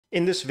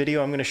In this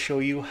video, I'm going to show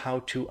you how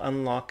to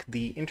unlock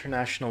the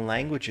international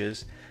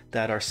languages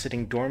that are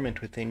sitting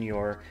dormant within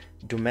your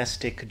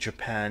domestic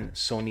Japan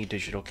Sony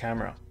digital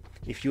camera.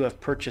 If you have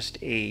purchased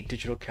a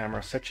digital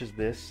camera such as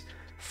this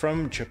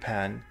from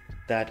Japan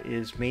that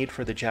is made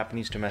for the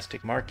Japanese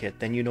domestic market,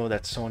 then you know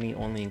that Sony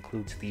only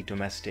includes the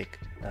domestic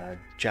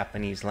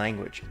Japanese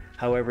language.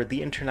 However,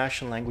 the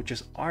international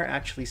languages are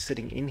actually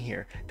sitting in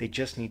here. They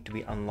just need to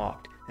be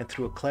unlocked. And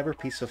through a clever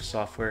piece of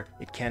software,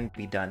 it can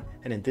be done.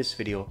 And in this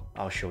video,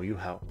 I'll show you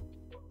how.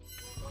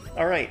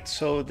 Alright,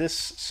 so this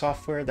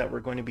software that we're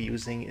going to be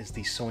using is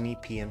the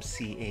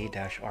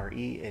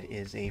Sony-PMCA-RE. It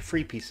is a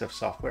free piece of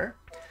software,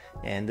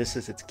 and this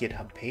is its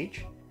GitHub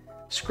page.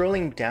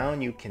 Scrolling down,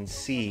 you can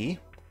see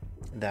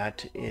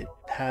that it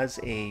has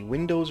a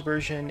Windows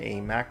version,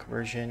 a Mac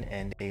version,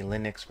 and a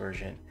Linux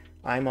version.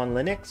 I'm on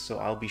Linux, so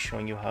I'll be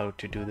showing you how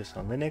to do this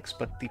on Linux,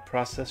 but the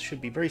process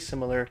should be very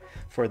similar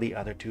for the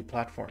other two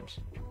platforms.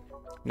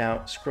 Now,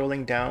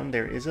 scrolling down,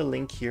 there is a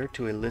link here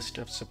to a list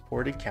of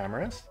supported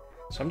cameras.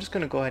 So I'm just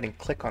going to go ahead and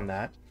click on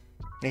that.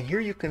 And here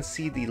you can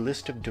see the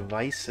list of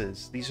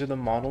devices. These are the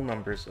model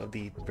numbers of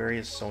the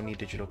various Sony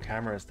digital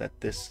cameras that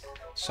this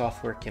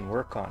software can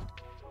work on.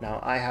 Now,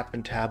 I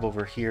happen to have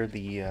over here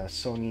the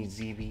Sony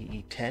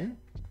ZV-E10.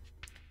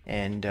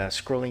 And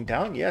scrolling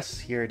down, yes,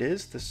 here it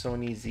is. The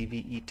Sony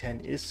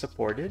ZV-E10 is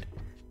supported.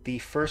 The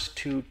first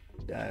two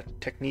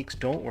techniques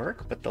don't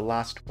work, but the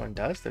last one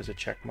does. There's a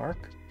check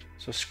mark.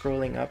 So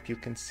scrolling up, you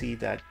can see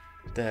that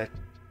the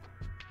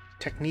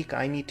technique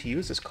I need to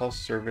use is called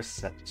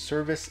service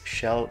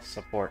shell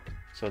support.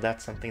 So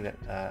that's something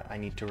that I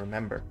need to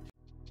remember.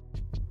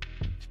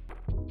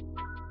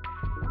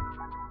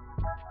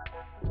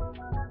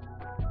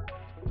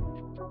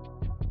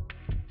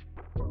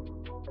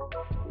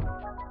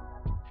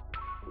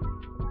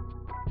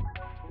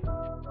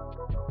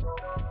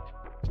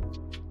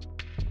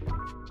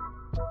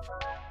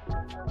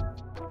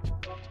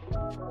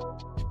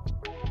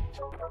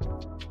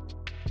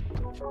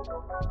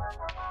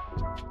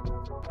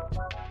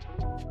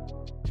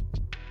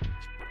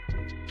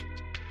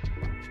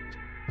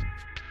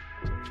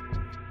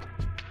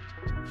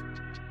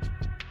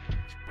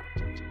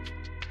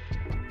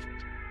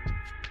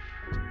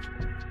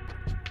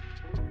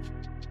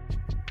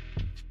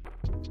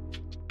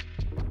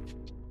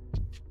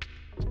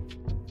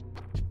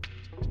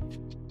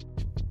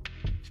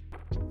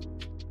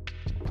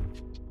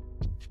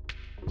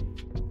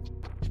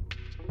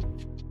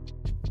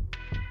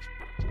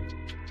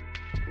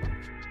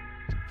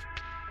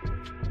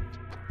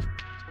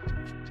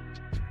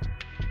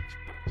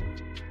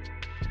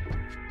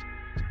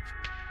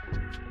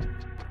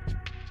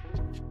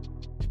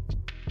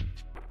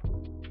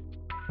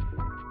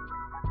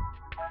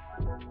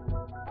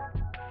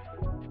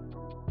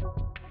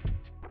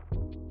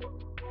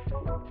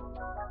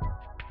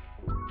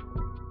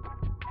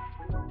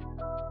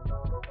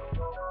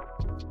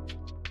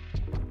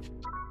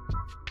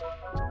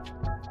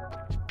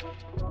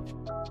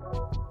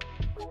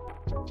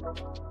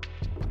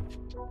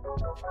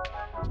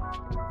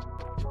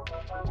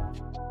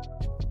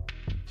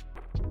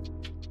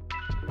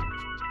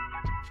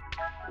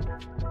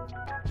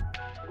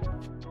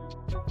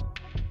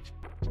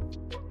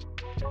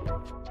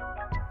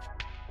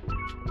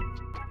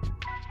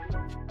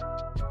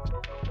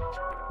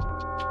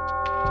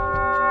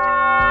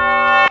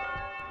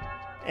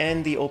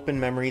 And the Open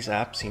Memories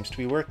app seems to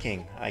be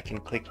working. I can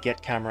click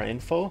Get Camera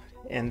Info,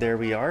 and there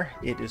we are.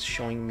 It is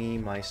showing me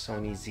my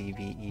Sony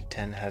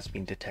ZV-E10 has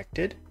been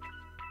detected.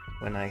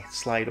 When I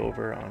slide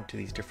over onto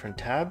these different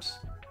tabs,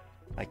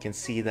 I can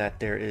see that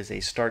there is a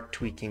Start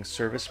Tweaking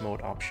Service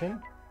Mode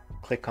option.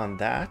 Click on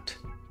that,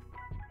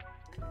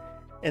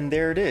 and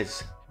there it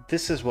is.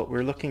 This is what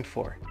we're looking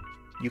for.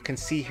 You can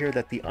see here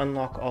that the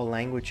Unlock All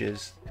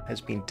Languages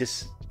has been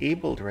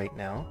disabled right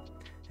now.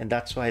 And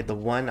that's why the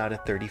 1 out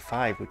of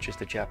 35, which is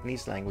the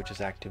Japanese language,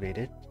 is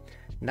activated.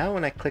 Now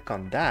when I click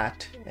on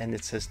that, and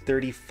it says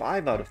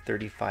 35 out of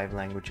 35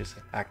 languages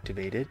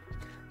activated,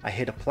 I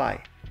hit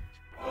apply.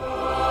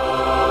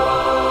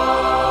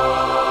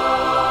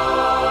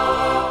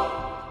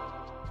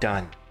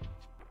 Done.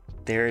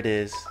 There it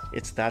is.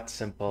 It's that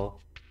simple.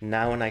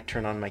 Now when I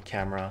turn on my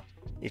camera,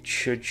 it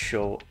should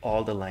show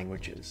all the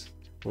languages.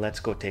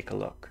 Let's go take a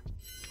look.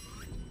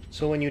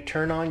 So when you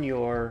turn on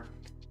your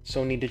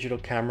Sony digital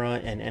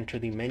camera and enter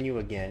the menu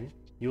again,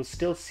 you'll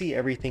still see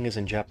everything is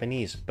in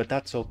Japanese, but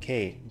that's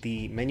okay.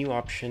 The menu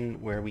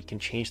option where we can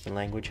change the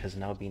language has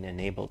now been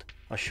enabled.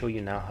 I'll show you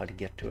now how to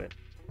get to it.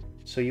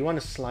 So you want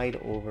to slide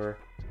over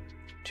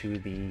to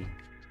the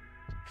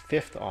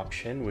fifth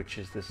option, which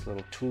is this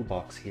little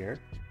toolbox here.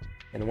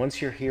 And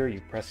once you're here, you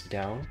press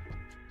down,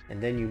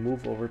 and then you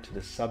move over to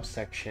the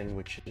subsection,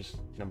 which is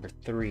number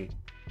 3.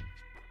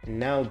 And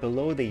now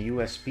below the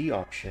USB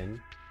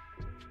option,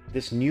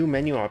 this new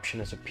menu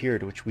option has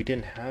appeared, which we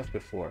didn't have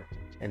before.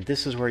 And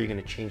this is where you're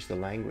going to change the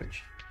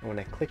language. And when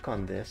I click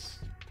on this,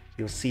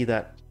 you'll see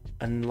that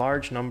a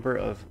large number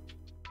of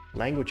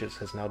languages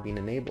has now been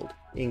enabled.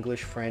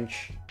 English,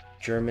 French,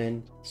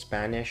 German,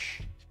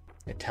 Spanish,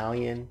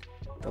 Italian,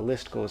 the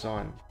list goes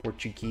on.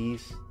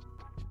 Portuguese.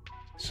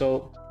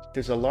 So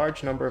there's a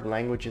large number of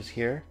languages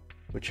here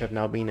which have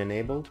now been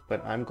enabled,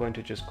 but I'm going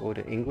to just go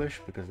to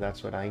English because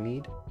that's what I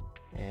need.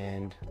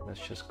 And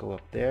let's just go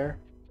up there,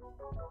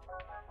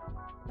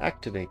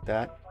 activate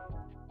that,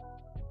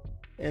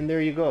 and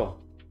there you go.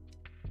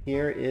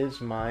 Here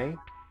is my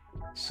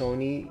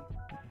Sony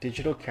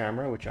digital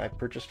camera, which I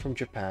purchased from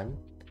Japan,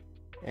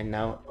 and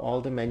now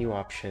all the menu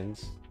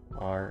options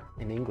are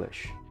in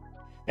English.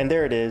 And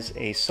there it is,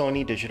 a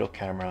Sony digital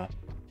camera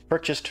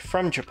purchased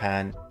from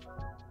Japan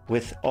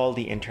with all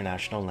the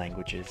international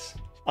languages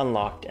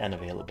unlocked and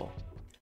available.